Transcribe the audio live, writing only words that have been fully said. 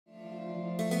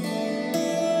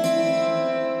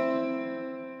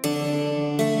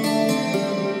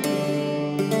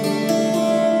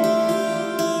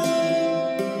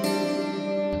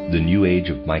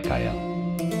of Michael.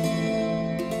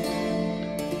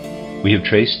 We have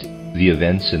traced the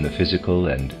events in the physical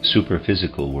and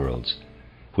superphysical worlds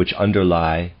which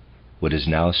underlie what is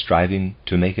now striving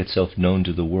to make itself known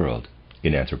to the world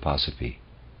in anthroposophy.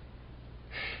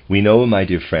 We know, my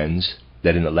dear friends,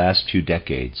 that in the last few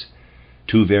decades,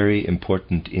 two very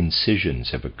important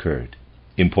incisions have occurred,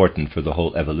 important for the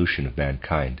whole evolution of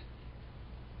mankind.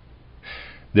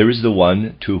 There is the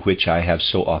one to which I have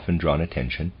so often drawn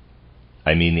attention.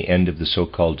 I mean the end of the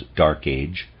so-called Dark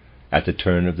Age at the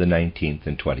turn of the 19th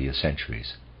and 20th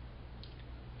centuries.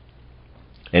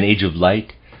 An age of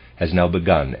light has now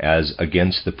begun as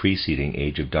against the preceding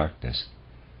age of darkness.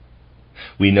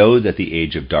 We know that the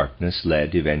age of darkness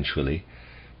led eventually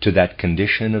to that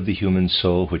condition of the human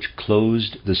soul which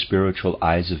closed the spiritual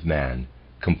eyes of man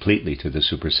completely to the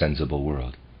supersensible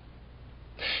world.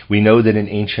 We know that in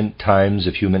ancient times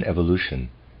of human evolution,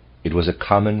 it was a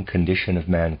common condition of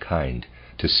mankind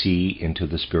to see into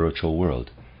the spiritual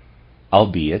world,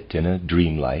 albeit in a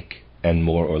dreamlike and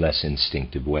more or less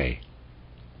instinctive way.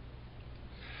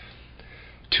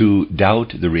 To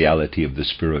doubt the reality of the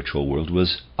spiritual world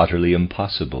was utterly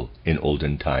impossible in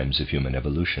olden times of human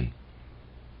evolution.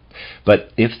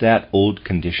 But if that old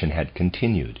condition had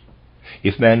continued,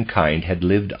 if mankind had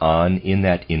lived on in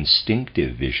that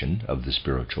instinctive vision of the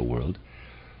spiritual world,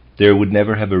 there would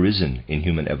never have arisen in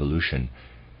human evolution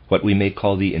what we may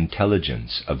call the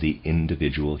intelligence of the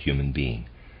individual human being,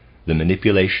 the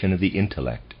manipulation of the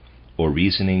intellect or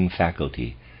reasoning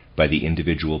faculty by the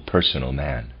individual personal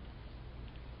man.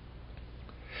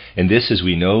 And this, as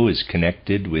we know, is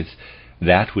connected with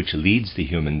that which leads the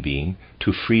human being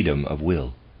to freedom of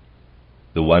will.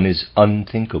 The one is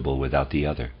unthinkable without the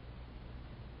other.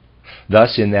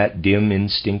 Thus, in that dim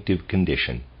instinctive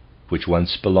condition, which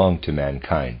once belonged to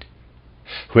mankind,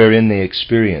 wherein they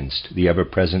experienced the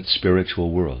ever-present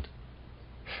spiritual world,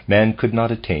 man could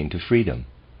not attain to freedom,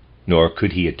 nor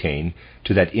could he attain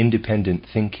to that independent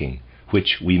thinking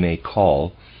which we may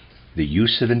call the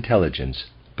use of intelligence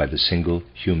by the single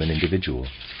human individual.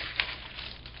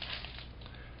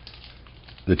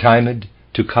 The time had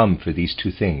to come for these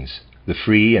two things, the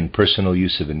free and personal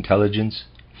use of intelligence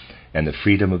and the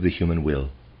freedom of the human will.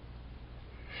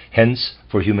 Hence,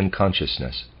 for human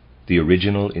consciousness, the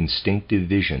original instinctive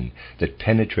vision that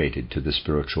penetrated to the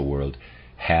spiritual world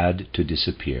had to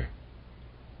disappear.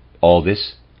 All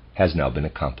this has now been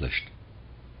accomplished.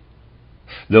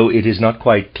 Though it is not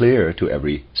quite clear to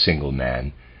every single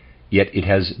man, yet it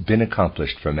has been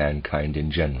accomplished for mankind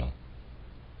in general.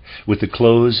 With the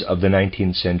close of the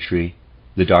 19th century,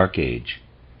 the Dark Age,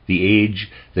 the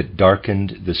age that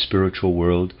darkened the spiritual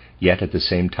world, yet at the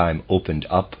same time opened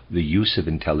up the use of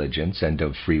intelligence and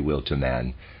of free will to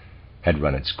man, had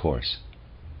run its course.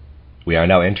 We are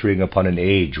now entering upon an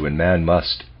age when man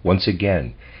must, once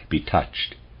again, be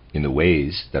touched, in the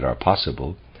ways that are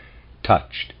possible,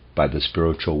 touched by the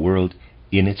spiritual world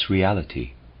in its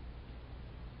reality.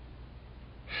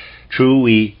 True,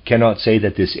 we cannot say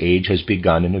that this age has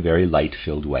begun in a very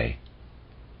light-filled way.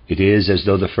 It is as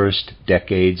though the first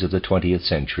decades of the 20th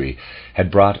century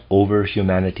had brought over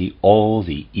humanity all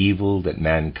the evil that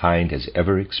mankind has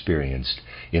ever experienced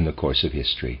in the course of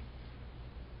history.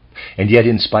 And yet,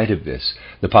 in spite of this,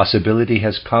 the possibility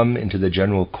has come into the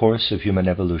general course of human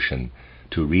evolution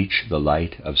to reach the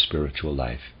light of spiritual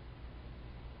life.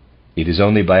 It is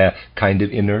only by a kind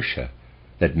of inertia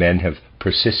that men have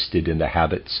persisted in the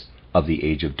habits of the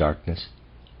age of darkness.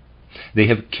 They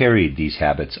have carried these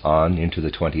habits on into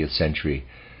the 20th century,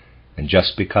 and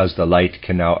just because the light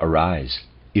can now arise,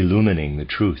 illumining the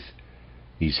truth,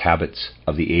 these habits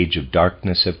of the age of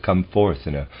darkness have come forth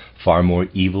in a far more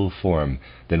evil form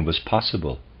than was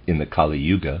possible in the Kali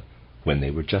Yuga when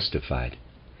they were justified.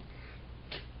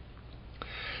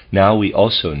 Now we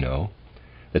also know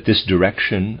that this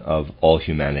direction of all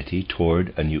humanity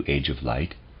toward a new age of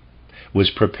light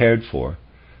was prepared for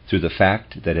through the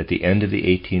fact that at the end of the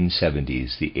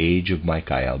 1870s the age of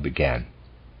Michael began.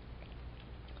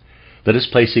 Let us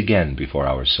place again before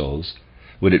our souls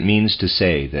what it means to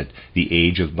say that the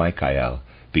age of Michael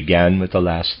began with the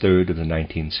last third of the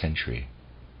 19th century.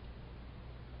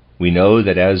 We know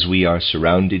that as we are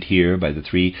surrounded here by the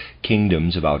three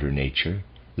kingdoms of outer nature,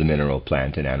 the mineral,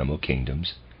 plant, and animal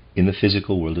kingdoms, in the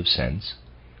physical world of sense,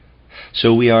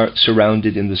 so we are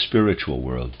surrounded in the spiritual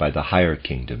world by the higher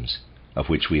kingdoms, of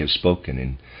which we have spoken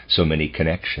in so many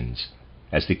connections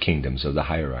as the kingdoms of the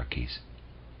hierarchies.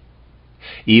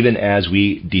 Even as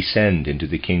we descend into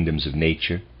the kingdoms of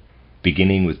nature,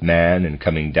 beginning with man and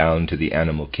coming down to the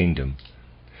animal kingdom,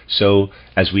 so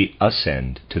as we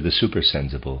ascend to the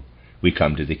supersensible, we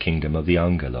come to the kingdom of the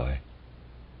angeloi.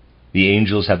 The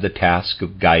angels have the task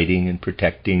of guiding and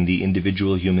protecting the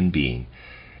individual human being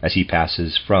as he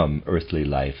passes from earthly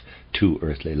life to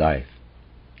earthly life.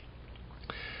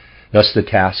 Thus the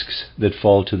tasks that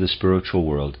fall to the spiritual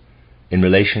world in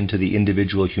relation to the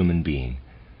individual human being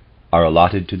are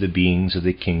allotted to the beings of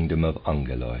the kingdom of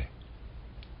Angeloi.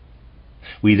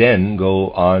 We then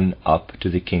go on up to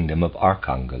the kingdom of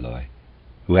Archangeloi,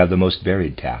 who have the most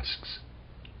varied tasks.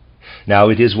 Now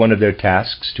it is one of their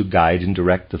tasks to guide and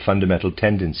direct the fundamental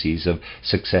tendencies of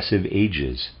successive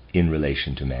ages in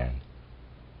relation to man.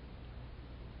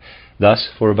 Thus,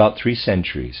 for about 3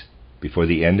 centuries, before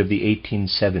the end of the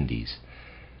 1870s,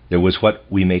 there was what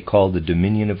we may call the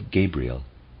dominion of Gabriel.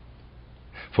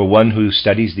 For one who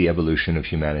studies the evolution of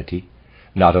humanity,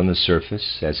 not on the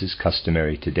surface, as is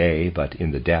customary today, but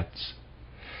in the depths,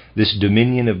 this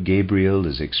dominion of Gabriel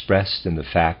is expressed in the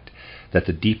fact that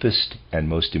the deepest and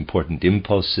most important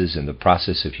impulses in the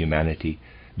process of humanity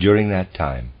during that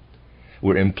time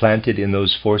were implanted in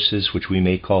those forces which we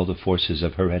may call the forces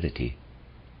of heredity.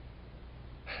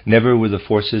 Never were the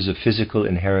forces of physical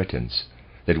inheritance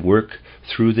that work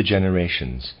through the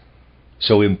generations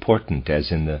so important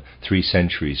as in the 3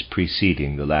 centuries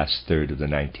preceding the last third of the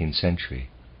 19th century.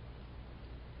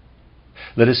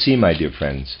 Let us see, my dear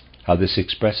friends, how this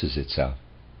expresses itself.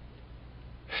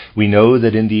 We know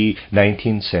that in the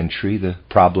 19th century the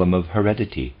problem of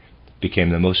heredity became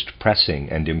the most pressing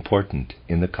and important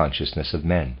in the consciousness of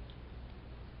men.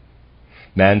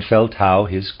 Man felt how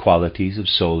his qualities of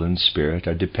soul and spirit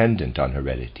are dependent on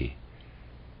heredity.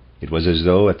 It was as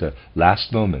though at the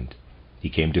last moment he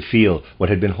came to feel what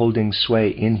had been holding sway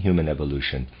in human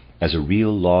evolution as a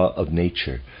real law of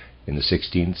nature in the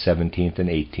 16th, 17th, and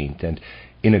 18th, and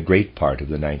in a great part of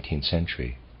the 19th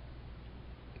century.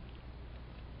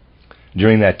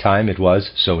 During that time it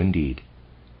was so indeed.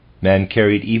 Man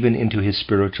carried even into his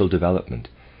spiritual development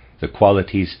the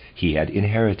qualities he had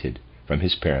inherited from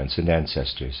his parents and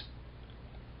ancestors.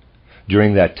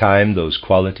 During that time those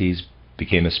qualities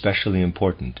became especially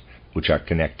important, which are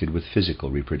connected with physical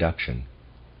reproduction.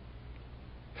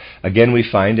 Again we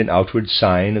find an outward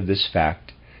sign of this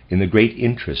fact in the great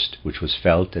interest which was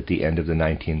felt at the end of the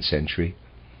 19th century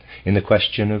in the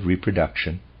question of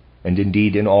reproduction, and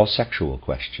indeed in all sexual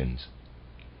questions.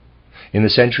 In the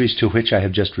centuries to which I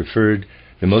have just referred,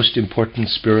 the most important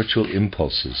spiritual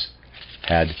impulses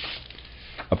had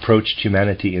approached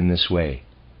humanity in this way.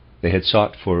 They had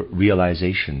sought for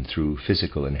realization through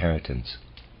physical inheritance.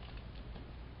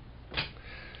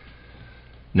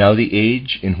 Now the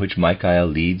age in which Michael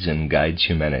leads and guides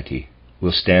humanity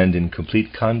will stand in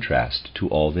complete contrast to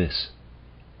all this.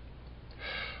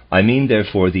 I mean,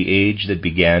 therefore, the age that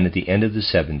began at the end of the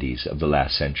 70s of the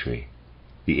last century,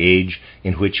 the age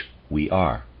in which we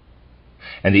are,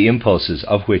 and the impulses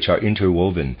of which are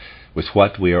interwoven with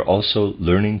what we are also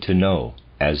learning to know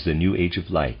as the new age of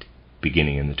light,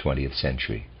 beginning in the 20th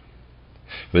century.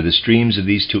 For the streams of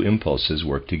these two impulses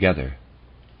work together.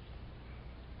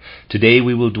 Today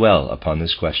we will dwell upon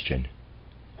this question: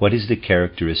 what is the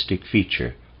characteristic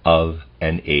feature of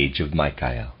an age of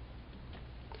Michael?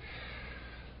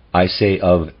 I say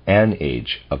of an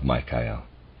age of Michael,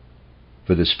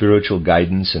 for the spiritual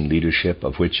guidance and leadership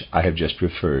of which I have just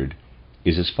referred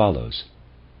is as follows.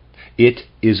 It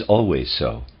is always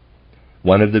so.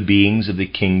 One of the beings of the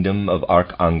kingdom of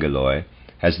Archangeloi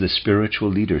has the spiritual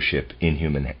leadership in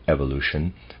human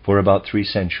evolution for about 3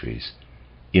 centuries,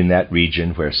 in that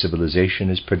region where civilization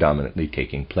is predominantly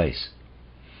taking place.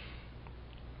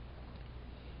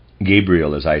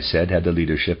 Gabriel, as I said, had the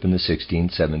leadership in the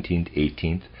 16th, 17th,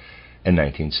 18th, and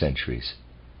 19th centuries.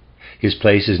 His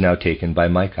place is now taken by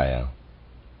Michael.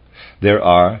 There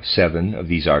are 7 of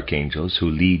these archangels who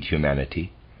lead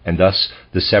humanity, and thus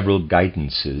the several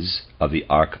guidances of the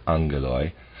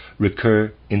Archangeloi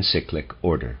recur in cyclic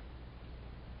order.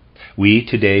 We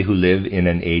today who live in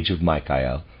an age of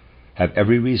Michael have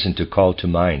every reason to call to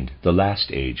mind the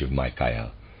last age of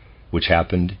Michael, which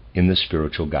happened in the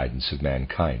spiritual guidance of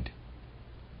mankind.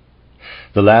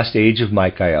 The last age of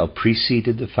Michael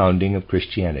preceded the founding of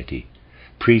Christianity,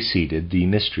 preceded the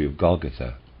mystery of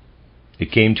Golgotha.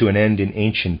 It came to an end in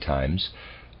ancient times,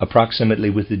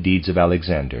 approximately with the deeds of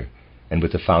Alexander and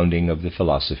with the founding of the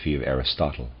philosophy of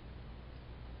Aristotle.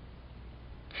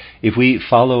 If we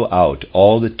follow out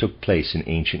all that took place in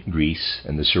ancient Greece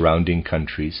and the surrounding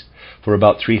countries for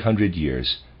about 300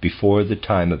 years before the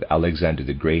time of Alexander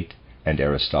the Great and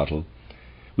Aristotle,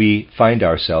 we find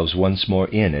ourselves once more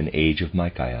in an age of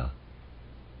Michael.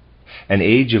 An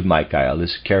age of Michael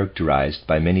is characterized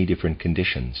by many different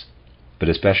conditions, but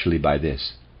especially by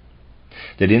this,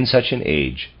 that in such an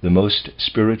age the most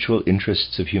spiritual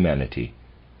interests of humanity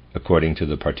according to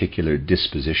the particular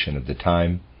disposition of the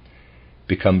time,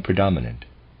 become predominant.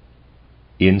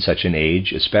 In such an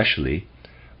age, especially,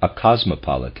 a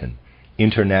cosmopolitan,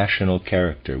 international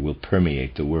character will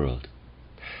permeate the world.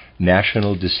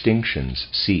 National distinctions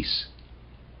cease.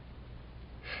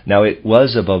 Now, it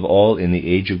was above all in the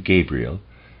age of Gabriel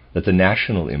that the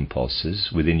national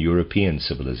impulses within European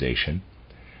civilization,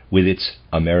 with its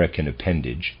American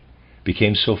appendage,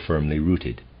 became so firmly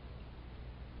rooted.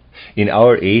 In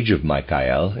our age of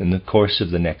Michael, in the course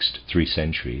of the next 3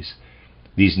 centuries,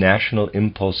 these national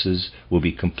impulses will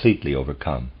be completely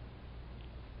overcome.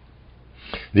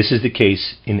 This is the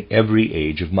case in every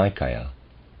age of Michael.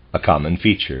 A common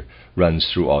feature runs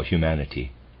through all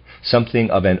humanity, something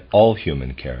of an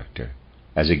all-human character,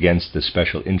 as against the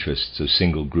special interests of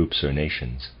single groups or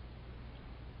nations.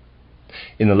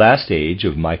 In the last age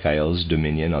of Michael's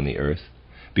dominion on the earth,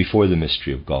 before the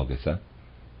mystery of Golgotha,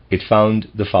 it found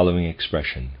the following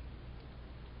expression.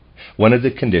 One of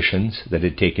the conditions that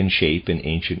had taken shape in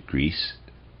ancient Greece,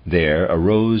 there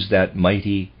arose that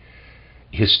mighty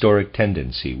historic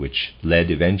tendency which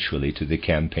led eventually to the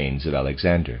campaigns of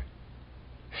Alexander.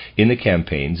 In the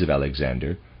campaigns of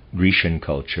Alexander, Grecian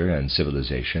culture and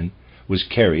civilization was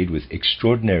carried with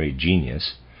extraordinary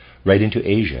genius right into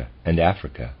Asia and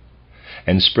Africa,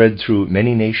 and spread through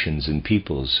many nations and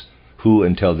peoples who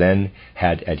until then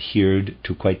had adhered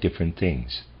to quite different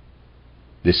things.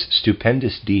 This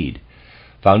stupendous deed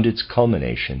found its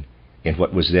culmination in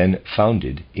what was then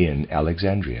founded in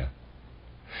Alexandria.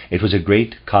 It was a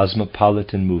great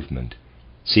cosmopolitan movement,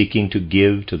 seeking to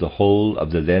give to the whole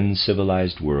of the then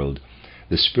civilized world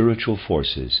the spiritual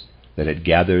forces that had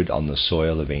gathered on the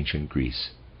soil of ancient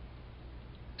Greece.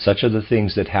 Such are the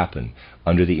things that happen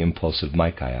under the impulse of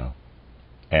Michael,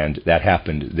 and that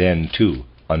happened then too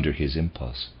under his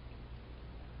impulse.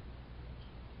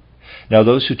 Now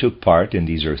those who took part in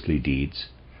these earthly deeds,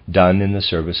 done in the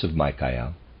service of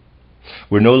Michael,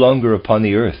 were no longer upon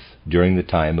the earth during the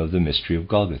time of the mystery of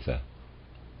Golgotha.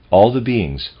 All the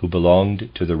beings who belonged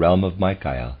to the realm of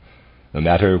Michael, no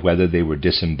matter whether they were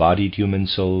disembodied human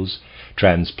souls,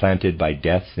 transplanted by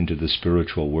death into the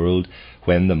spiritual world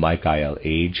when the Michael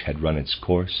age had run its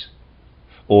course,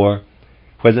 or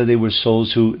whether they were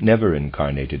souls who never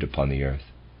incarnated upon the earth,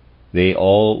 they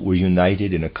all were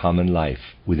united in a common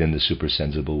life within the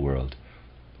supersensible world,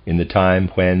 in the time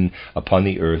when, upon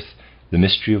the earth, the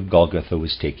mystery of Golgotha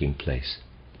was taking place.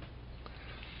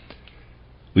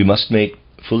 We must make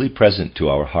fully present to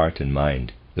our heart and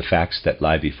mind the facts that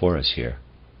lie before us here.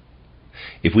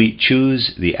 If we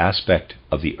choose the aspect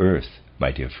of the earth,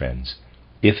 my dear friends,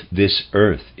 if this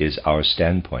earth is our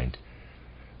standpoint,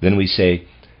 then we say,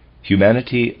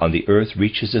 humanity on the earth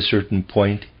reaches a certain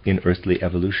point in earthly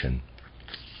evolution.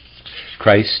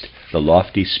 Christ, the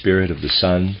lofty spirit of the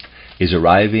Son, is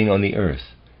arriving on the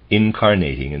earth,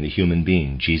 incarnating in the human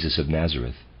being, Jesus of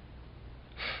Nazareth.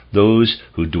 Those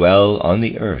who dwell on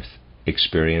the earth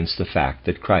experience the fact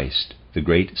that Christ, the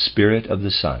great Spirit of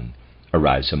the Son,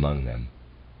 arrives among them.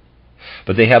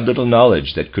 But they have little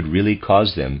knowledge that could really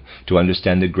cause them to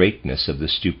understand the greatness of the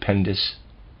stupendous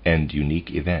and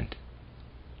unique event.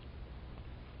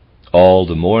 All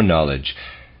the more knowledge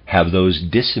have those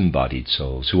disembodied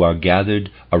souls who are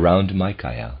gathered around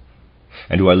Michael,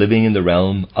 and who are living in the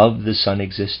realm of the Son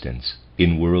existence,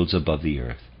 in worlds above the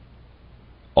earth.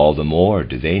 All the more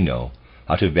do they know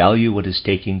how to value what is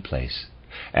taking place,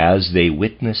 as they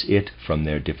witness it from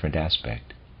their different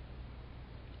aspect.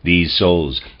 These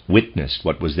souls witnessed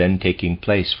what was then taking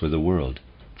place for the world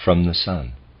from the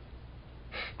Son.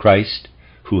 Christ,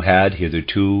 who had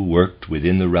hitherto worked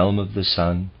within the realm of the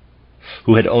Son,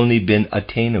 who had only been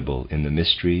attainable in the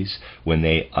mysteries when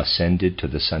they ascended to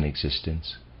the Son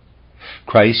existence,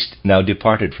 Christ now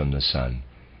departed from the Son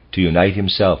to unite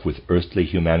himself with earthly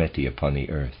humanity upon the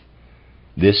earth.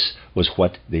 This was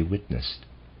what they witnessed.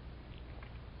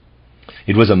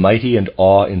 It was a mighty and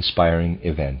awe-inspiring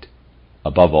event,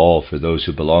 above all for those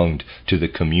who belonged to the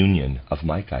communion of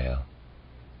Michael.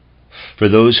 For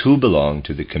those who belong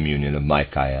to the communion of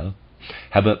Michael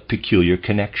have a peculiar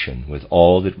connection with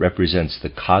all that represents the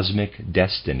cosmic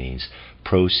destinies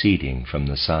proceeding from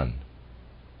the Son.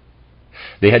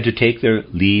 They had to take their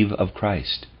leave of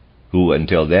Christ, who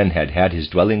until then had had his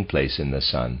dwelling place in the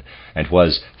Son, and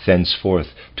was thenceforth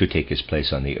to take his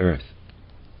place on the earth.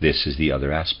 This is the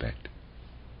other aspect.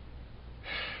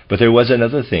 But there was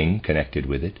another thing connected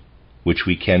with it, which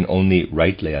we can only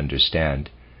rightly understand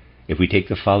if we take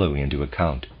the following into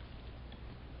account.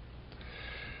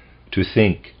 To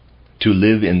think, to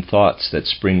live in thoughts that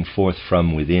spring forth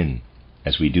from within,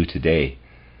 as we do today,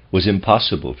 was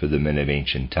impossible for the men of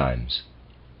ancient times.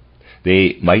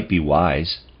 They might be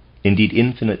wise, indeed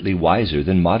infinitely wiser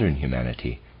than modern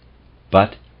humanity.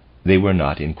 But they were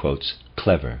not, in quotes,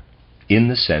 clever, in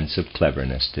the sense of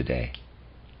cleverness today.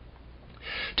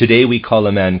 Today we call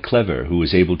a man clever who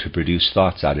is able to produce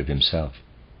thoughts out of himself,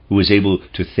 who is able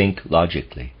to think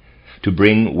logically, to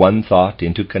bring one thought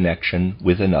into connection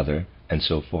with another, and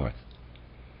so forth.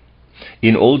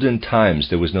 In olden times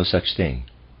there was no such thing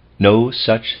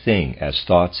as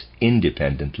thoughts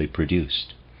independently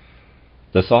produced.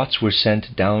 The thoughts were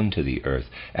sent down to the earth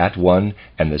at one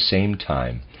and the same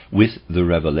time with the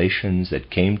revelations that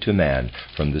came to man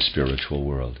from the spiritual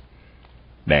world.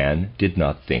 Man did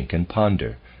not think and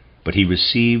ponder, but he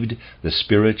received the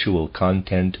spiritual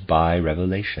content by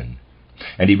revelation,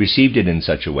 and he received it in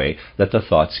such a way that the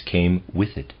thoughts came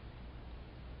with it.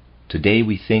 Today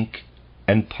we think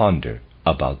and ponder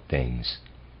about things.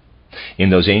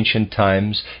 In those ancient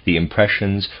times, the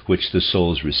impressions which the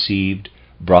souls received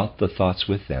brought the thoughts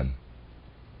with them.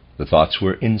 The thoughts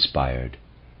were inspired,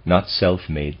 not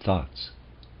self-made thoughts.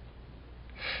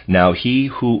 Now he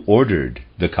who ordered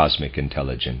the cosmic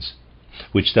intelligence,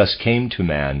 which thus came to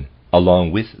man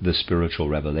along with the spiritual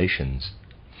revelations,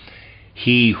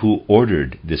 he who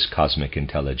ordered this cosmic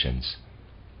intelligence,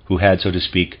 who had, so to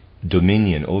speak,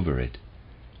 dominion over it,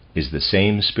 is the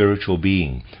same spiritual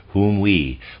being whom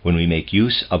we, when we make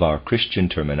use of our Christian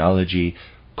terminology,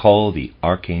 call the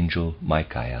Archangel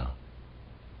Michael.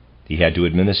 He had to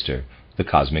administer the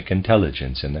cosmic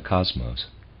intelligence in the cosmos.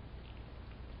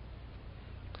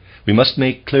 We must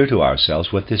make clear to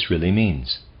ourselves what this really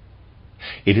means.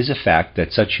 It is a fact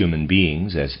that such human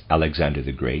beings as Alexander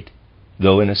the Great,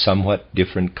 though in a somewhat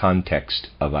different context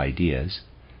of ideas,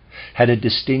 had a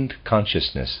distinct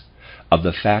consciousness of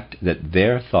the fact that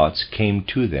their thoughts came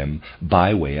to them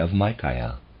by way of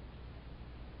Michael.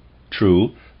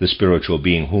 True, the spiritual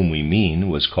being whom we mean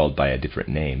was called by a different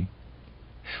name.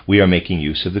 We are making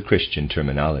use of the Christian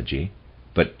terminology,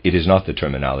 but it is not the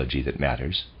terminology that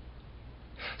matters.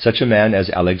 Such a man as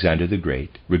Alexander the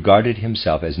Great regarded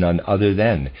himself as none other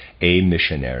than a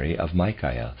missionary of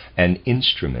Michael, an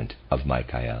instrument of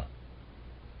Michael.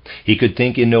 He could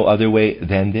think in no other way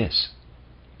than this: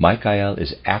 Michael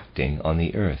is acting on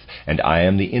the earth, and I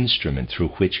am the instrument through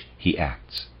which he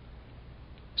acts.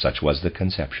 Such was the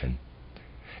conception,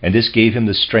 and this gave him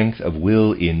the strength of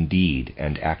will in deed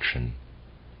and action.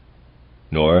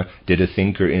 Nor did a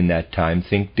thinker in that time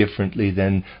think differently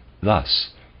than thus,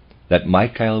 that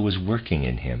Michael was working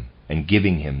in him and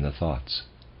giving him the thoughts.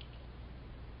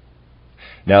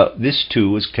 Now this too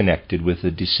was connected with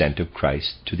the descent of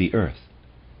Christ to the earth.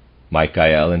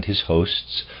 Michael and his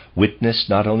hosts witnessed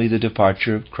not only the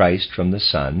departure of Christ from the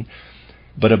Son,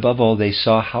 but above all they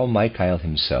saw how Michael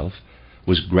himself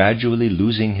was gradually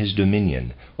losing his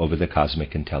dominion over the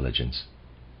cosmic intelligence.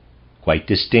 Quite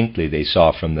distinctly they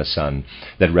saw from the Son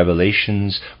that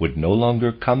revelations would no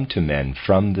longer come to men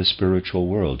from the spiritual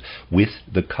world with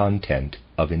the content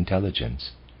of intelligence.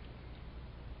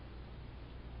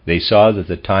 They saw that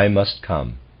the time must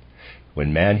come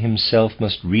when man himself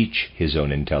must reach his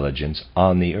own intelligence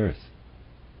on the earth.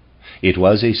 It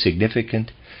was a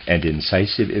significant and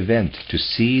incisive event to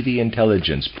see the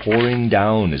intelligence pouring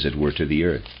down, as it were, to the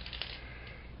earth.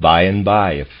 By and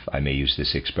by, if I may use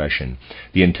this expression,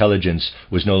 the intelligence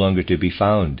was no longer to be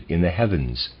found in the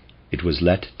heavens. It was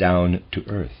let down to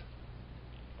earth.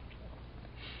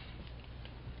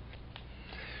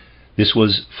 This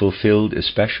was fulfilled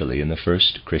especially in the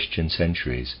first Christian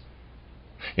centuries.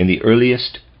 In the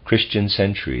earliest Christian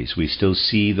centuries, we still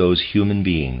see those human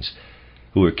beings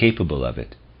who were capable of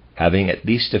it, having at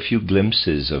least a few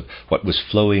glimpses of what was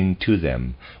flowing to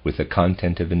them with the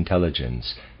content of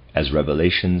intelligence as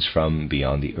revelations from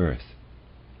beyond the earth.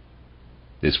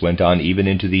 This went on even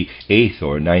into the 8th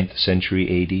or 9th century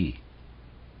A.D.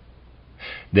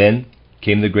 Then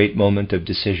came the great moment of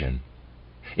decision.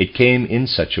 It came in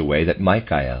such a way that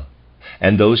Michael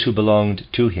and those who belonged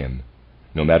to him,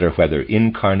 no matter whether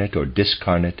incarnate or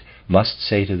discarnate, must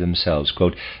say to themselves,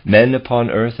 quote, "Men upon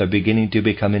earth are beginning to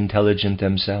become intelligent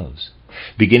themselves,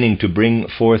 beginning to bring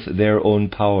forth their own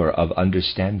power of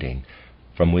understanding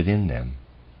from within them.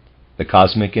 The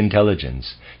cosmic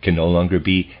intelligence can no longer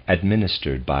be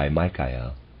administered by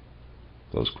Michael."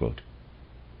 Close quote.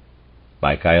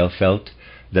 Michael felt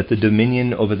that the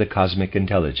dominion over the cosmic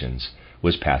intelligence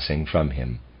was passing from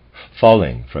him,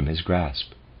 falling from his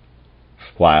grasp,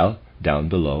 while down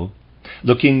below,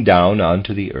 looking down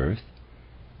onto the earth,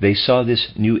 they saw this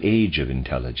new age of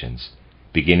intelligence,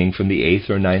 beginning from the 8th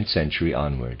or 9th century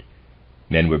onward.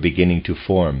 Men were beginning to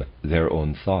form their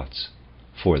own thoughts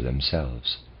for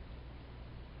themselves.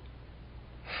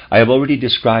 I have already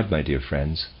described, my dear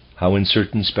friends, how in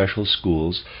certain special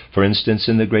schools, for instance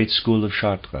in the great school of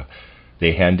Chartres,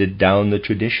 they handed down the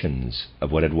traditions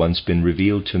of what had once been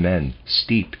revealed to men,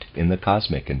 steeped in the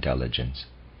cosmic intelligence.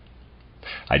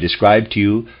 I described to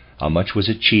you how much was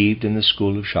achieved in the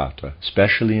school of Chartres,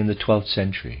 especially in the 12th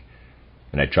century,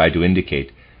 and I tried to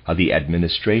indicate how the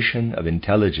administration of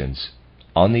intelligence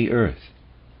on the earth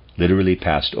literally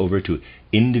passed over to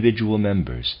individual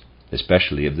members,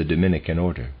 especially of the Dominican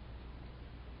order.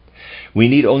 We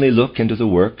need only look into the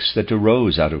works that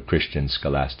arose out of Christian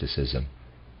scholasticism,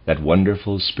 that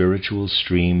wonderful spiritual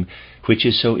stream which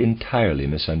is so entirely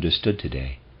misunderstood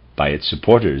today, by its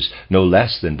supporters no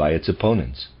less than by its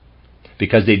opponents,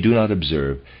 because they do not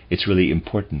observe its really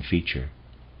important feature.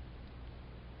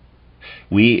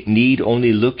 We need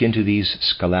only look into these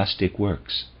scholastic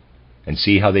works and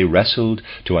see how they wrestled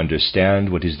to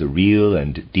understand what is the real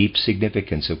and deep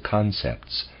significance of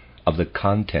concepts, of the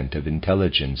content of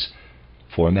intelligence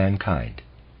for mankind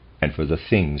and for the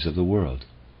things of the world.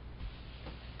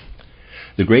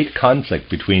 The great conflict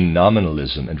between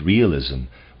nominalism and realism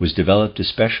was developed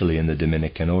especially in the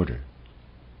Dominican order.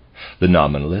 The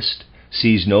nominalist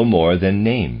sees no more than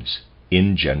names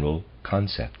in general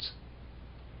concepts.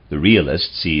 The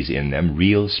realist sees in them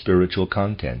real spiritual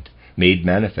content, made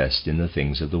manifest in the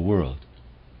things of the world.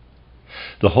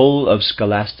 The whole of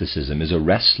scholasticism is a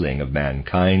wrestling of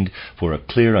mankind for a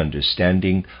clear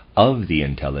understanding of the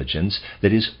intelligence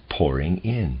that is pouring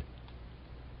in.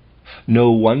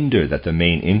 No wonder that the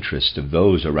main interest of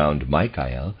those around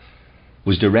Michael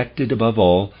was directed above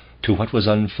all to what was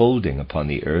unfolding upon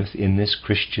the earth in this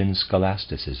Christian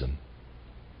scholasticism.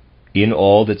 In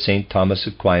all that St. Thomas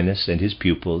Aquinas and his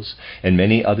pupils and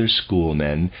many other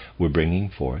schoolmen were bringing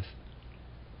forth,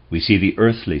 we see the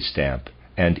earthly stamp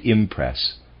and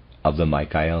impress of the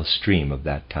Michael stream of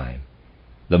that time,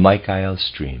 the Michael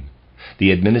stream,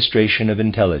 the administration of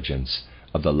intelligence,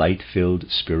 of the light-filled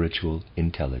spiritual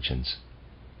intelligence.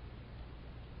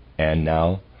 And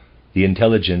now the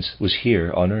intelligence was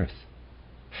here on earth.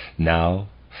 Now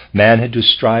man had to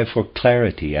strive for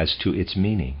clarity as to its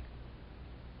meaning.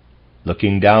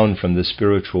 Looking down from the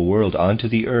spiritual world onto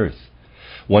the earth,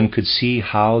 one could see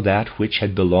how that which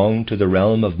had belonged to the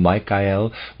realm of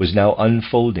Michael was now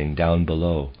unfolding down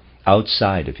below,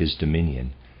 outside of his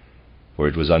dominion, for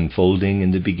it was unfolding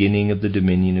in the beginning of the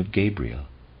dominion of Gabriel.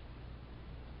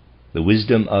 The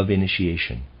wisdom of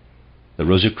initiation, the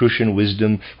Rosicrucian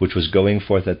wisdom which was going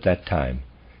forth at that time,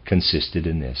 consisted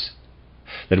in this,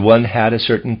 that one had a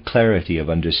certain clarity of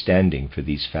understanding for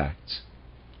these facts.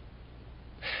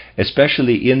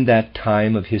 Especially in that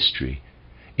time of history,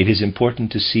 it is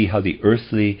important to see how the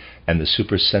earthly and the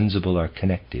supersensible are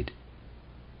connected.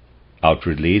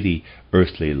 Outwardly, the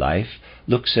earthly life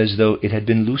looks as though it had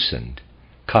been loosened,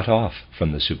 cut off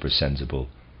from the supersensible,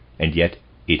 and yet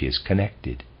it is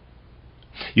connected.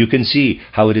 You can see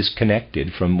how it is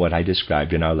connected from what I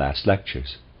described in our last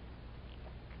lectures.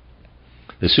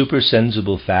 The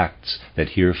supersensible facts that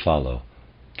here follow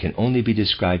can only be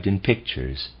described in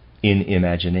pictures, in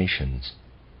imaginations.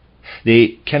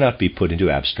 They cannot be put into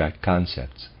abstract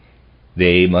concepts.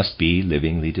 They must be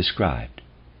livingly described.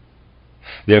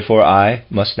 Therefore I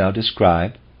must now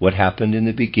describe what happened in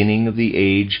the beginning of the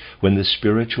age when the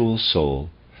spiritual soul,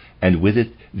 and with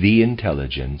it the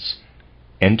intelligence,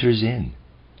 enters in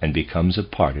and becomes a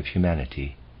part of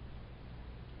humanity.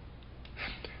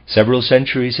 Several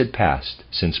centuries had passed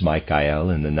since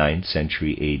Michael in the 9th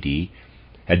century A.D.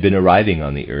 had been arriving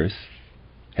on the earth,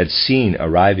 had seen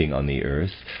arriving on the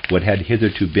earth what had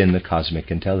hitherto been the cosmic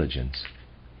intelligence.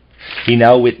 He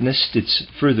now witnessed its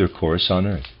further course on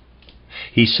earth.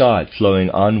 He saw it flowing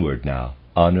onward now,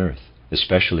 on earth,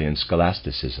 especially in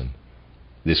scholasticism.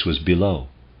 This was below.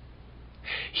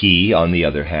 He, on the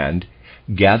other hand,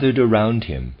 gathered around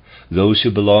him those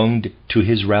who belonged to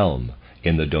his realm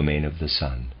in the domain of the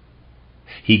sun.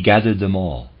 He gathered them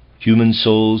all, human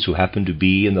souls who happened to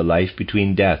be in the life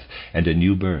between death and a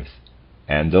new birth,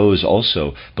 and those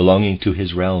also belonging to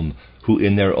his realm who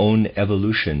in their own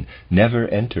evolution never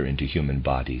enter into human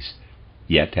bodies,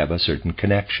 yet have a certain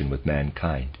connection with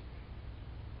mankind.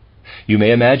 You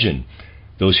may imagine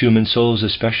those human souls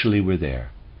especially were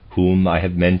there, whom I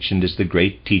have mentioned as the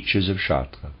great teachers of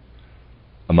Chartres.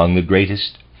 Among the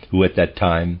greatest who at that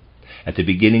time, at the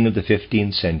beginning of the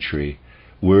 15th century,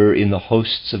 were in the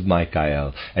hosts of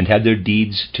Michael and had their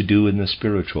deeds to do in the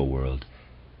spiritual world,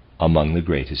 among the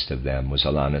greatest of them was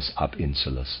Alanus ab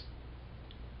Insulis.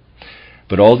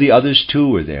 But all the others too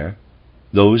were there,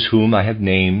 those whom I have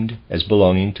named as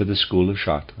belonging to the school of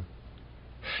Chartres.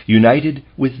 United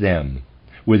with them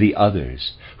were the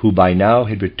others, who by now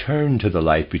had returned to the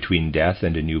life between death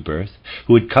and a new birth,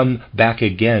 who had come back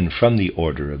again from the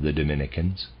order of the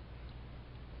Dominicans.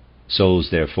 Souls,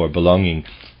 therefore, belonging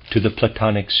to the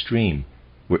Platonic stream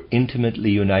were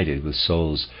intimately united with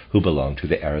souls who belonged to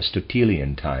the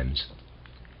Aristotelian times.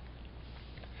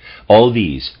 All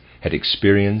these had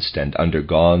experienced and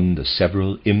undergone the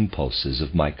several impulses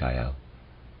of Michael.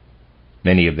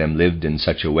 Many of them lived in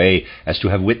such a way as to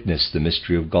have witnessed the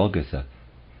mystery of Golgotha,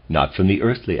 not from the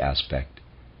earthly aspect,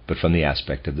 but from the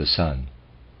aspect of the sun.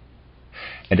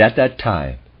 And at that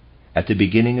time, at the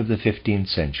beginning of the 15th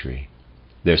century,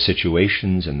 their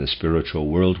situations in the spiritual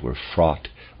world were fraught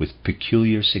with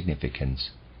peculiar significance.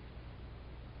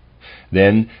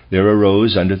 Then there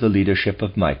arose under the leadership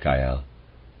of Michael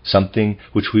something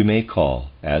which we may call,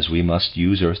 as we must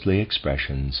use earthly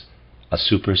expressions, a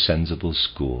supersensible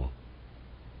school.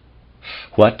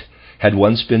 What had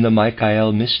once been the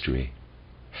Michael mystery,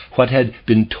 what had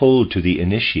been told to the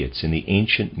initiates in the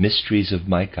ancient mysteries of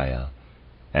Michael,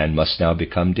 and must now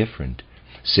become different,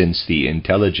 since the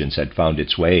intelligence had found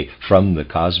its way from the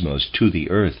cosmos to the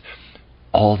earth,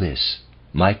 all this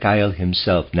Michael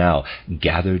himself now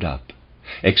gathered up,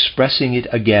 expressing it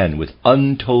again with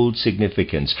untold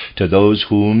significance to those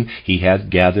whom he hath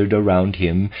gathered around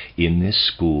him in this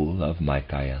school of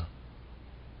Michael.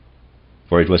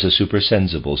 For it was a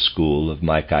supersensible school of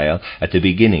Michael at the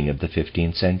beginning of the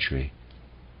 15th century.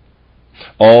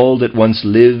 All that once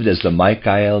lived as the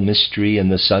Michael mystery and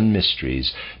the sun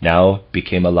mysteries now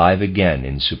became alive again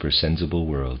in supersensible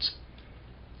worlds.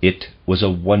 It was a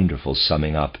wonderful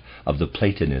summing up of the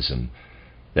Platonism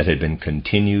that had been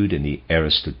continued in the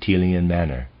Aristotelian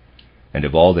manner, and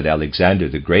of all that Alexander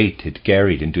the Great had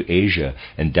carried into Asia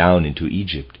and down into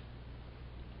Egypt.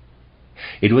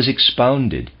 It was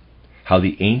expounded how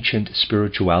the ancient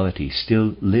spirituality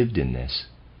still lived in this.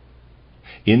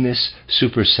 In this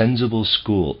supersensible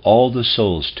school all the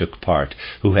souls took part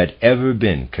who had ever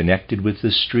been connected with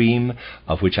the stream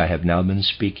of which I have now been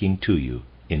speaking to you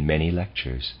in many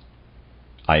lectures.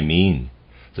 I mean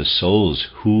the souls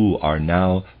who are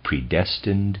now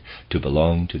predestined to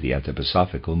belong to the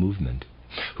anthroposophical movement,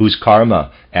 whose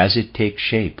karma, as it takes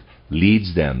shape,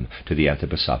 leads them to the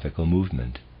anthroposophical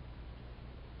movement.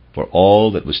 For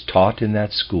all that was taught in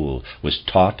that school was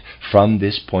taught from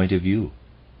this point of view,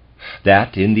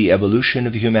 that in the evolution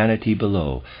of humanity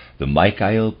below, the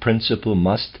Michael principle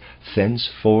must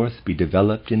thenceforth be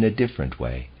developed in a different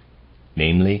way,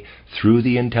 namely through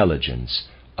the intelligence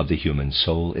of the human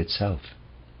soul itself.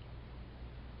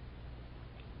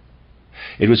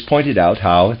 It was pointed out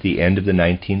how, at the end of the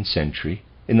 19th century,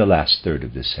 in the last third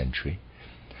of this century,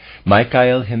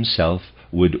 Michael himself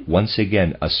would once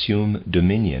again assume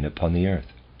dominion upon the earth.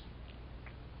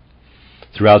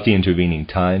 Throughout the intervening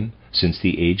time, since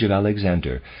the age of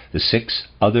Alexander, the 6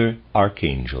 other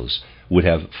archangels would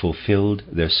have fulfilled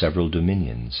their several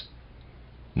dominions.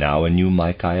 Now a new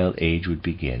Michael age would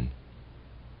begin.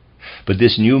 But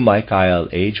this new Michael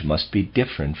age must be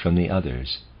different from the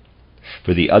others,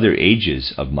 for the other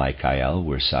ages of Michael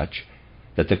were such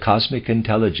that the cosmic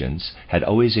intelligence had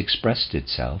always expressed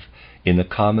itself in the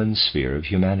common sphere of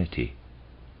humanity.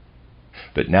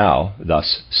 But now,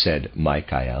 thus said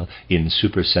Michael in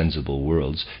supersensible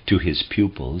worlds to his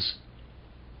pupils,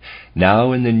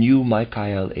 now in the new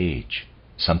Michael age,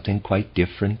 something quite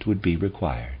different would be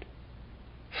required.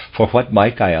 For what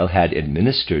Michael had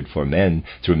administered for men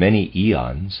through many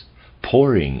eons,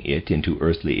 pouring it into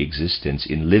earthly existence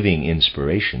in living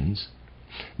inspirations,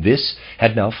 this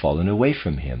had now fallen away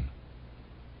from him.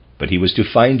 But he was to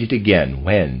find it again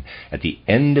when, at the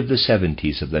end of the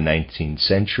 70s of the 19th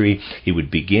century, he would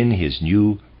begin his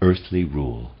new earthly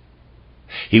rule.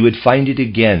 He would find it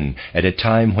again at a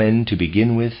time when, to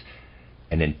begin with,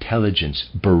 an intelligence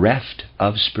bereft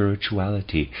of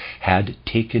spirituality had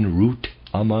taken root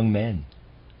among men.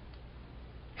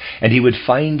 And he would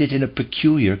find it in a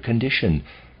peculiar condition,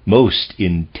 most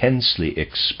intensely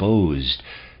exposed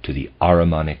to the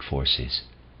Ahrimanic forces.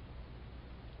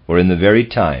 For in the very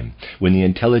time when the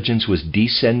intelligence was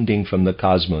descending from the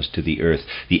cosmos to the earth,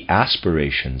 the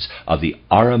aspirations of the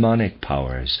Ahrimanic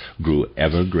powers grew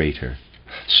ever greater,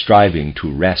 striving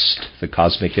to wrest the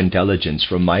cosmic intelligence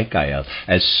from Michael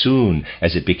as soon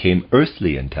as it became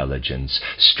earthly intelligence,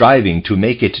 striving to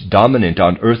make it dominant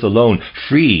on earth alone,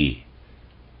 free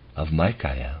of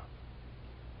Michael.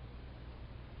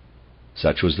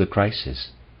 Such was the crisis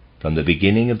from the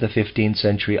beginning of the 15th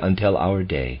century until our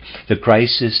day, the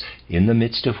crisis in the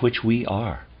midst of which we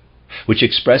are, which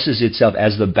expresses itself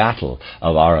as the battle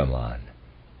of Ahriman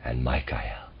and Michael.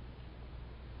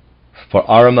 For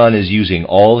Ahriman is using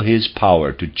all his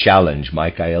power to challenge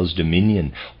Michael's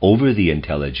dominion over the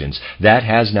intelligence that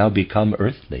has now become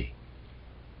earthly.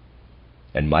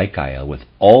 And Michael, with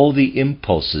all the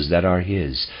impulses that are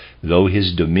his, though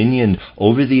his dominion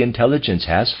over the intelligence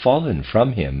has fallen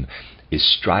from him, is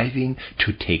striving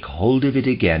to take hold of it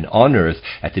again on earth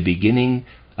at the beginning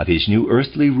of his new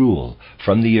earthly rule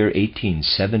from the year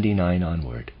 1879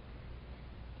 onward.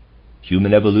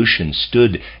 Human evolution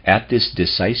stood at this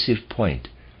decisive point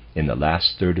in the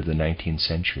last third of the 19th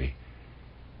century.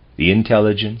 The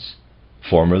intelligence,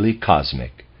 formerly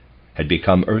cosmic, had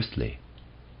become earthly,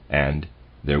 and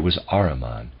there was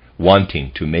Ahriman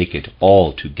wanting to make it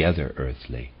altogether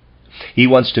earthly. He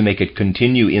wants to make it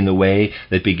continue in the way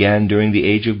that began during the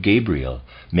age of Gabriel,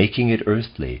 making it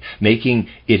earthly, making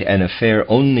it an affair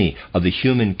only of the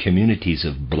human communities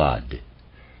of blood,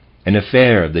 an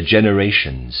affair of the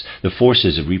generations, the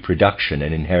forces of reproduction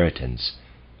and inheritance.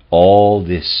 All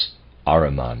this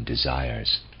Ahriman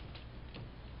desires.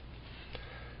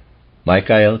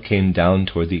 Michael came down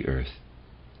toward the earth.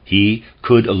 He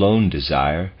could alone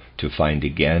desire to find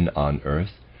again on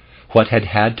earth what had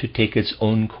had to take its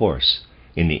own course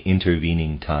in the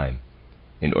intervening time,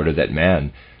 in order that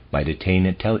man might attain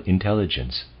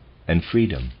intelligence and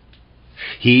freedom.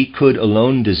 He could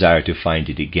alone desire to find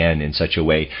it again in such a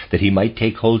way that he might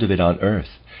take hold of it on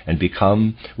earth and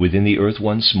become within the earth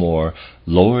once more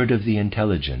Lord of the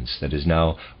intelligence that is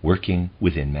now working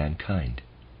within mankind.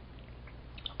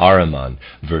 Ahriman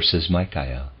versus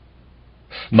Michael.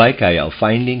 Michael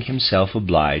finding himself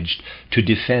obliged to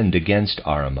defend against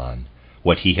Ahriman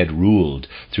what he had ruled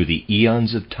through the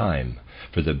eons of time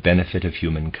for the benefit of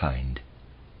humankind.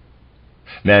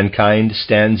 Mankind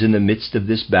stands in the midst of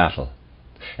this battle,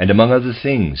 and among other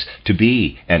things, to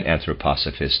be an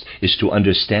anthroposophist is to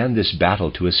understand this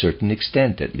battle to a certain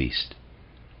extent at least.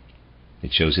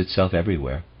 It shows itself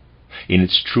everywhere. In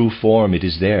its true form it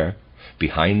is there,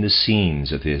 behind the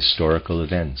scenes of the historical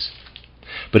events.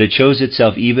 But it shows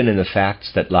itself even in the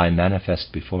facts that lie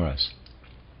manifest before us.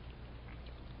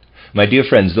 My dear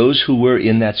friends, those who were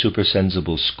in that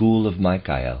supersensible school of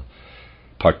Michael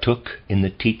partook in the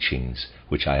teachings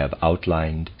which I have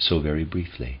outlined so very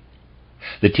briefly.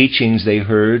 The teachings they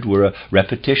heard were a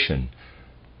repetition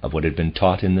of what had been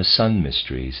taught in the sun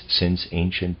mysteries since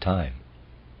ancient time.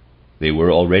 They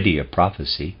were already a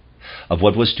prophecy of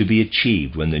what was to be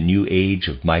achieved when the new age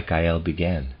of Michael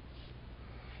began.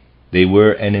 They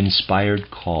were an inspired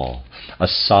call, a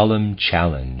solemn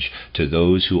challenge to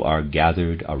those who are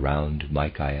gathered around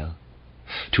Michael,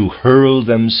 to hurl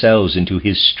themselves into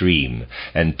his stream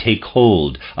and take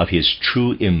hold of his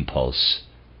true impulse,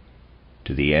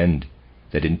 to the end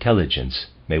that intelligence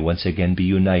may once again be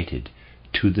united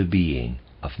to the being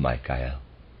of Michael.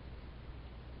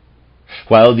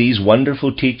 While these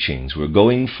wonderful teachings were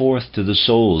going forth to the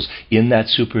souls in that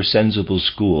supersensible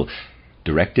school,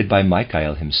 directed by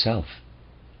Michael himself,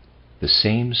 the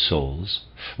same souls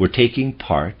were taking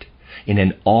part in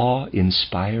an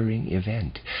awe-inspiring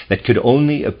event that could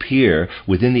only appear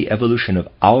within the evolution of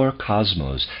our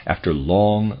cosmos after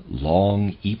long,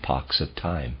 long epochs of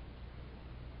time.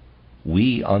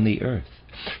 We on the earth,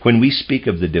 when we speak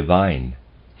of the divine,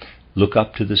 look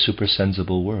up to the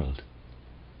supersensible world.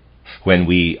 When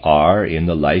we are in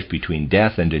the life between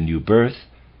death and a new birth,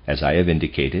 as I have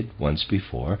indicated once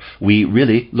before, we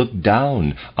really look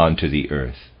down onto the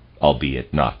earth,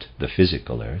 albeit not the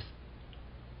physical earth.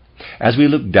 As we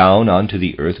look down onto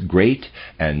the earth, great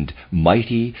and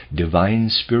mighty divine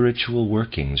spiritual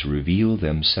workings reveal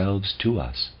themselves to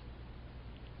us.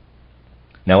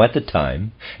 Now at the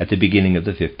time, at the beginning of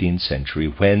the 15th century,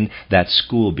 when that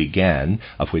school began,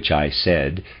 of which I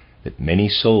said that many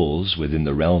souls within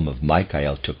the realm of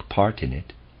Michael took part in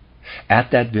it, at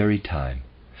that very time,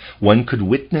 one could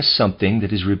witness something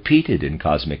that is repeated in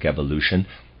cosmic evolution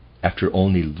after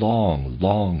only long,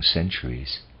 long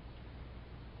centuries.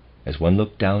 As one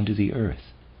looked down to the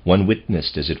earth, one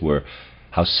witnessed, as it were,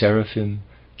 how seraphim,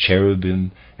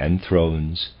 cherubim, and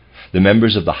thrones, the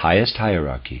members of the highest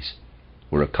hierarchies,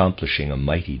 were accomplishing a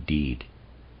mighty deed.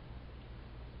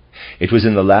 It was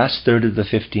in the last third of the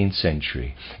 15th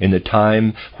century, in the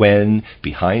time when,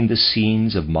 behind the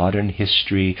scenes of modern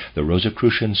history, the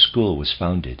Rosicrucian school was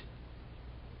founded.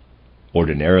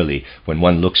 Ordinarily, when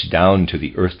one looks down to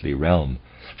the earthly realm,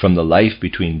 from the life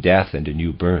between death and a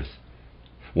new birth,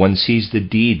 one sees the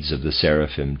deeds of the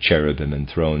seraphim, cherubim, and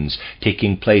thrones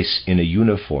taking place in a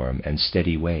uniform and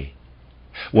steady way.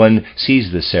 One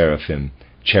sees the seraphim,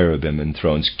 cherubim, and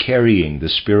thrones carrying the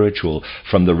spiritual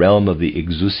from the realm of the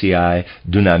exousiae,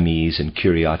 dunamis, and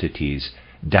kuriotetes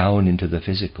down into the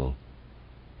physical.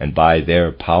 and by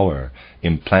their power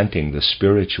implanting the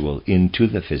spiritual into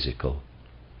the physical.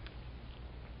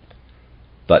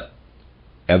 But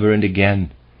ever and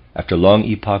again, after long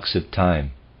epochs of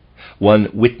time, one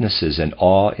witnesses an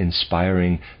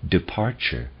awe-inspiring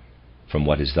departure from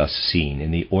what is thus seen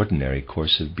in the ordinary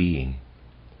course of being.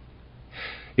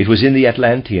 It was in the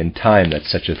Atlantean time that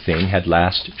such a thing had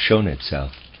last shown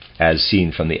itself, as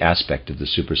seen from the aspect of the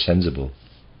supersensible.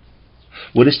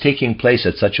 What is taking place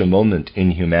at such a moment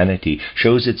in humanity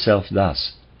shows itself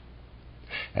thus.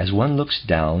 As one looks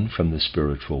down from the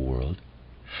spiritual world,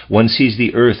 one sees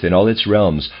the earth in all its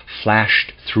realms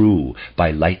flashed through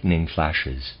by lightning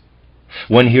flashes.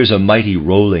 One hears a mighty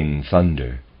rolling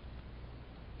thunder.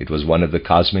 It was one of the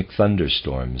cosmic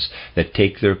thunderstorms that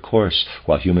take their course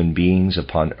while human beings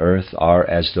upon earth are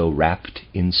as though wrapped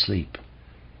in sleep.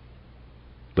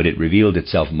 But it revealed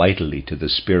itself mightily to the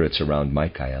spirits around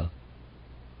Michael.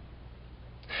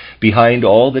 Behind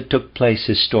all that took place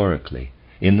historically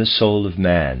in the soul of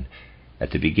man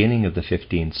at the beginning of the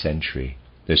 15th century,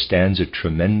 there stands a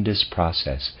tremendous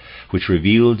process which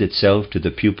revealed itself to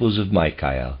the pupils of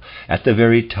Michael at the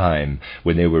very time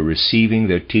when they were receiving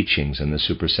their teachings in the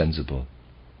supersensible.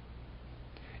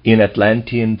 In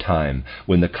Atlantean time,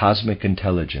 when the cosmic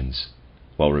intelligence,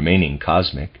 while remaining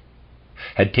cosmic,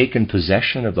 had taken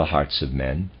possession of the hearts of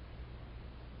men,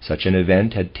 such an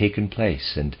event had taken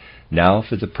place, and now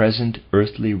for the present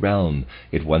earthly realm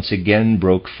it once again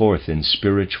broke forth in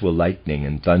spiritual lightning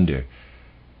and thunder.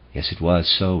 Yes, it was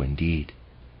so indeed.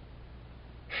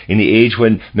 In the age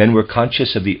when men were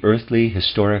conscious of the earthly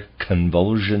historic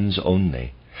convulsions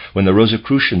only, when the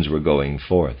Rosicrucians were going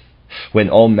forth, when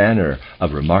all manner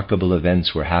of remarkable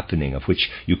events were happening of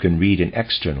which you can read in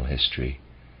external history,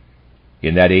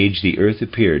 in that age the earth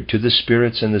appeared to the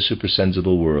spirits in the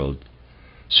supersensible world,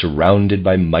 surrounded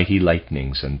by mighty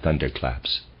lightnings and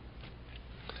thunderclaps.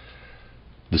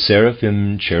 The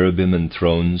seraphim, cherubim, and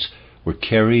thrones were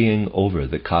carrying over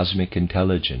the cosmic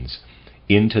intelligence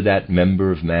into that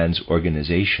member of man's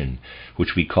organization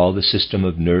which we call the system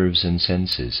of nerves and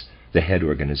senses, the head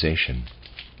organization.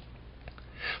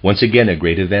 Once again a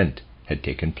great event had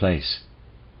taken place.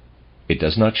 It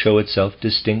does not show itself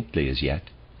distinctly as yet.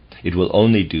 It will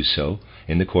only do so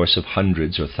in the course of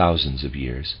hundreds or thousands of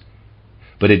years.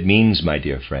 But it means, my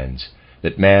dear friends,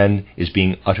 that man is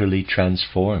being utterly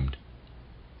transformed.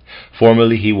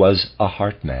 Formerly he was a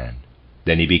heart man.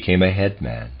 Then he became a head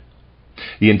man.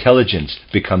 The intelligence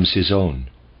becomes his own.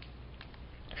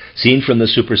 Seen from the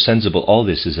supersensible, all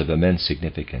this is of immense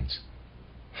significance.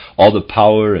 All the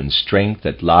power and strength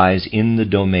that lies in the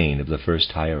domain of the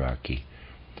first hierarchy,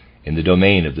 in the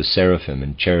domain of the seraphim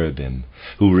and cherubim,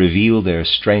 who reveal their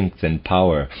strength and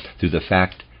power through the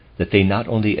fact that they not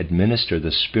only administer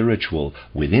the spiritual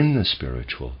within the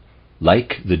spiritual,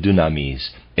 like the dunamis,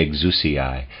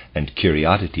 exousiae, and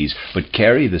kuriotetes, but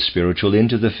carry the spiritual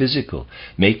into the physical,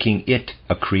 making it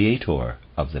a creator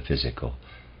of the physical.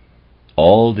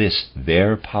 All this,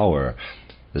 their power,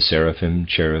 the seraphim,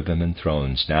 cherubim, and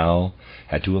thrones now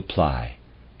had to apply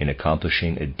in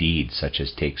accomplishing a deed such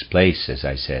as takes place, as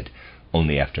I said,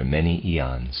 only after many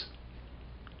eons.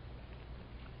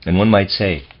 And one might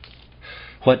say,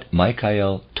 what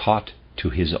Michael taught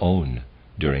to his own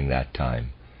during that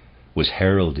time was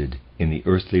heralded in the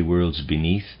earthly worlds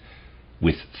beneath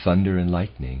with thunder and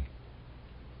lightning.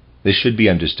 This should be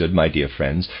understood, my dear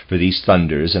friends, for these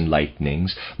thunders and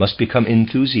lightnings must become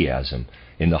enthusiasm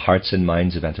in the hearts and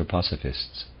minds of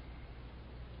anthroposophists.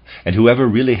 And whoever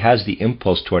really has the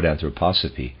impulse toward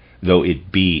anthroposophy, though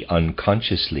it be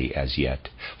unconsciously as yet,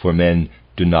 for men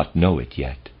do not know it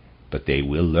yet, but they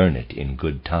will learn it in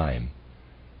good time.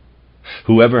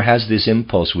 Whoever has this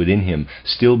impulse within him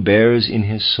still bears in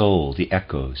his soul the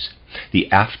echoes,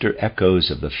 the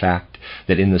after-echoes of the fact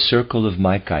that in the circle of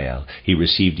Michael he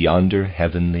received yonder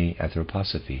heavenly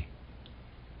anthroposophy.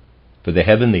 For the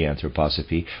heavenly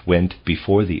anthroposophy went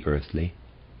before the earthly.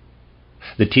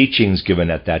 The teachings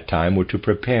given at that time were to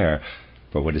prepare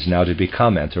for what is now to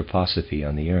become anthroposophy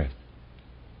on the earth.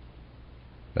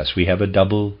 Thus we have a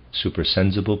double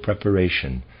supersensible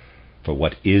preparation for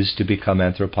what is to become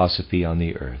anthroposophy on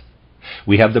the earth.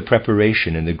 We have the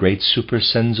preparation in the great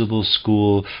supersensible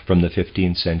school from the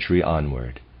 15th century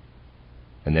onward.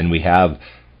 And then we have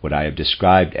what I have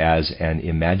described as an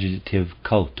imaginative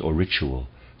cult or ritual,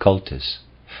 cultus,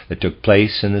 that took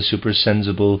place in the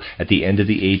supersensible at the end of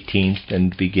the 18th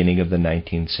and beginning of the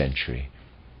 19th century,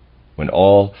 when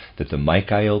all that the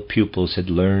Michael pupils had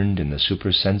learned in the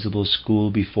supersensible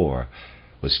school before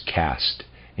was cast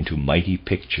into mighty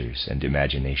pictures and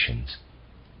imaginations.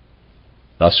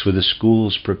 Thus were the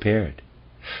schools prepared,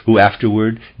 who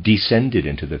afterward descended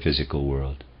into the physical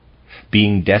world,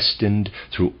 being destined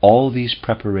through all these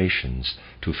preparations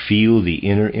to feel the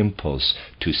inner impulse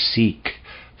to seek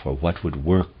for what would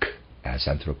work as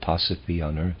anthroposophy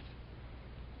on earth.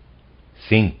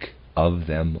 Think of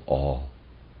them all.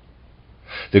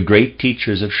 The great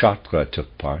teachers of Chartres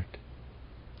took part.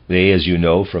 They, as you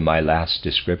know from my last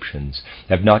descriptions,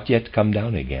 have not yet come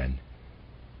down again.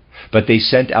 But they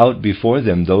sent out before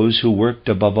them those who worked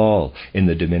above all in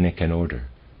the Dominican order,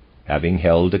 having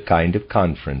held a kind of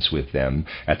conference with them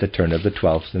at the turn of the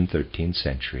 12th and 13th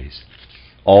centuries.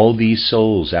 All these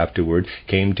souls afterward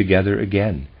came together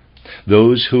again,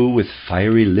 those who with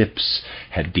fiery lips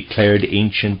had declared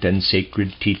ancient and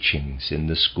sacred teachings in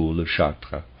the school of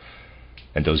Chartres,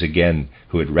 and those again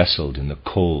who had wrestled in the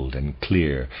cold and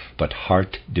clear but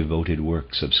heart-devoted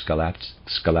works of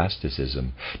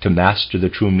scholasticism to master the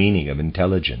true meaning of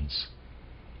intelligence.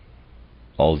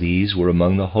 All these were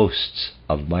among the hosts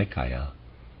of Michael,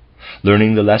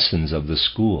 learning the lessons of the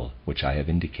school which I have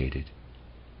indicated.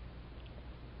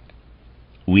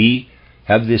 We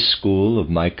have this school of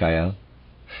Michael,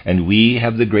 and we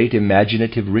have the great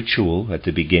imaginative ritual at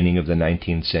the beginning of the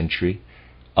 19th century,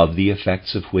 of the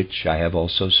effects of which I have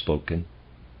also spoken.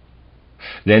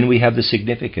 Then we have the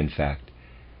significant fact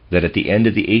that at the end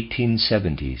of the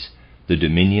 1870s, the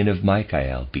dominion of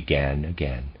Michael began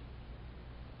again.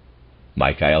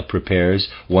 Michael prepares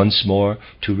once more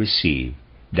to receive,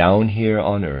 down here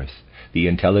on earth, the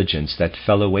intelligence that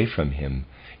fell away from him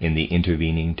in the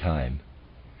intervening time.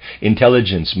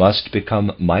 Intelligence must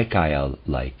become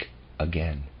Michael-like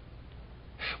again.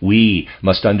 We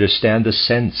must understand the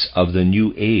sense of the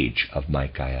new age of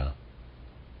Michael.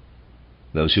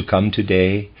 Those who come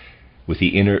today with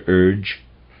the inner urge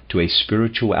to a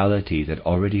spirituality that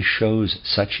already shows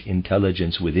such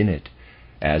intelligence within it,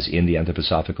 as in the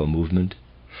anthroposophical movement,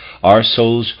 are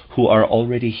souls who are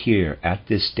already here at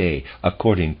this day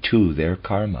according to their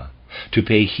karma, to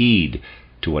pay heed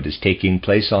to what is taking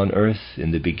place on earth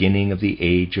in the beginning of the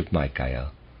age of Michael.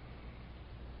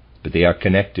 But they are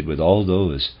connected with all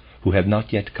those who have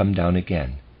not yet come down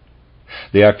again.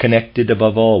 They are connected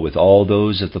above all with all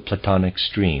those of the Platonic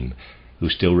stream who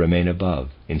still remain above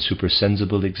in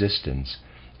supersensible existence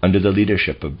under the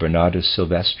leadership of Bernardus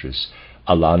Sylvestris,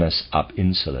 Alanus ab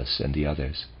Insulis, and the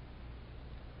others.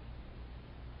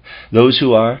 Those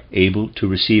who are able to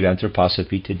receive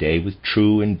anthroposophy today with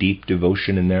true and deep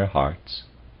devotion in their hearts,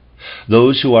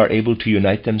 those who are able to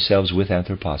unite themselves with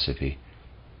anthroposophy,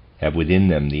 have within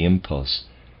them the impulse,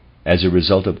 as a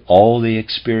result of all they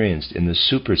experienced in the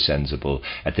supersensible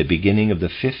at the beginning of the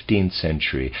 15th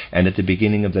century and at the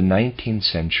beginning of the 19th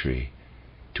century,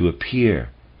 to appear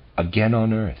again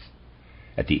on earth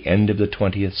at the end of the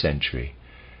 20th century,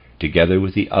 together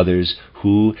with the others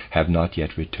who have not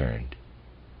yet returned.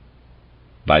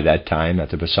 By that time,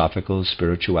 anthroposophical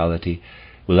spirituality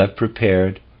will have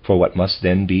prepared for what must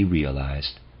then be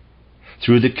realized,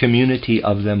 through the community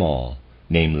of them all,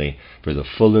 namely, for the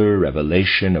fuller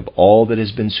revelation of all that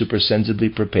has been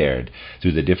supersensibly prepared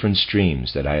through the different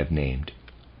streams that I have named.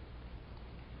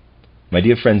 My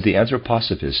dear friends, the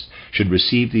anthroposophist should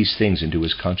receive these things into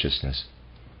his consciousness.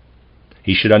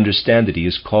 He should understand that he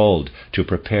is called to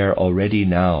prepare already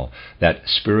now that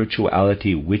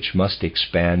spirituality which must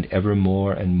expand ever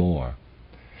more and more,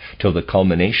 till the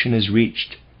culmination is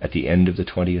reached at the end of the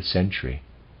 20th century,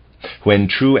 when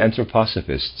true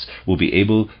anthroposophists will be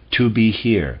able to be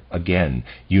here again,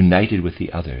 united with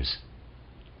the others.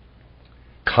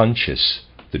 Conscious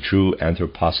the true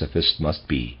anthroposophist must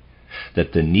be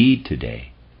that the need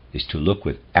today is to look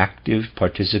with active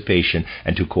participation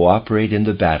and to cooperate in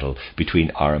the battle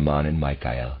between Ahriman and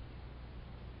Michael.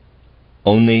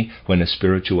 Only when a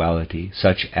spirituality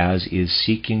such as is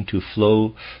seeking to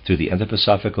flow through the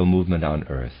anthroposophical movement on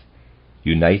earth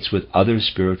unites with other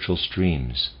spiritual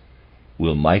streams,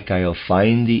 will Michael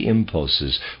find the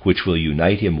impulses which will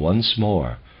unite him once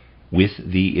more with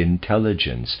the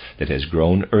intelligence that has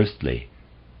grown earthly,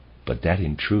 but that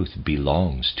in truth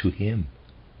belongs to him.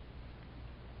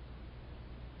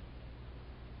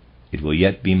 It will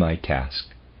yet be my task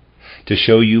to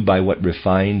show you by what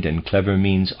refined and clever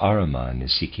means Ahriman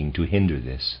is seeking to hinder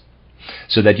this,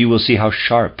 so that you will see how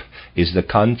sharp is the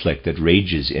conflict that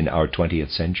rages in our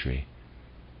 20th century.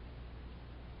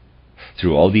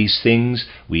 Through all these things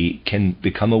we can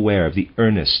become aware of the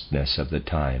earnestness of the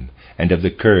time and of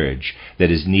the courage that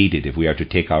is needed if we are to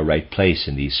take our right place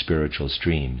in these spiritual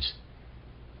streams.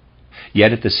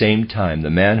 Yet at the same time, the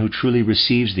man who truly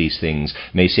receives these things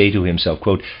may say to himself,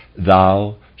 quote,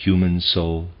 "Thou, human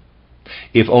soul,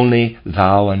 if only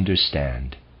thou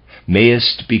understand,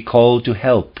 mayest be called to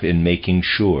help in making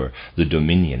sure the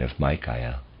dominion of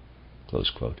Michael." Close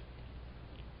quote.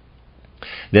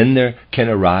 then there can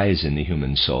arise in the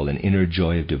human soul an inner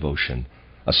joy of devotion,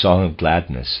 a song of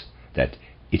gladness that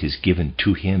it is given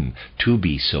to him to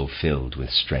be so filled with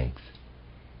strength.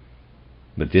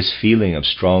 But this feeling of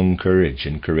strong courage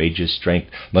and courageous strength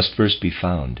must first be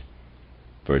found,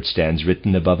 for it stands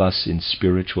written above us in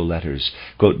spiritual letters,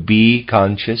 quote, "Be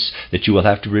conscious that you will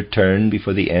have to return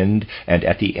before the end and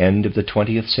at the end of the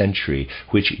 20th century,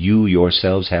 which you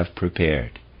yourselves have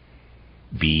prepared.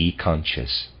 Be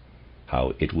conscious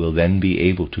how it will then be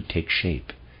able to take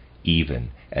shape, even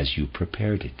as you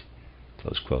prepared it."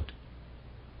 Close quote.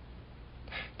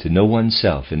 To know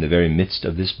oneself in the very midst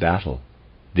of this battle,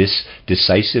 this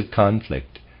decisive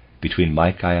conflict between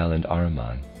Michael and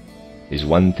Ahriman, is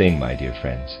one thing, my dear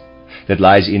friends, that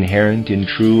lies inherent in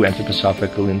true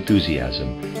anthroposophical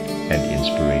enthusiasm and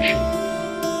inspiration.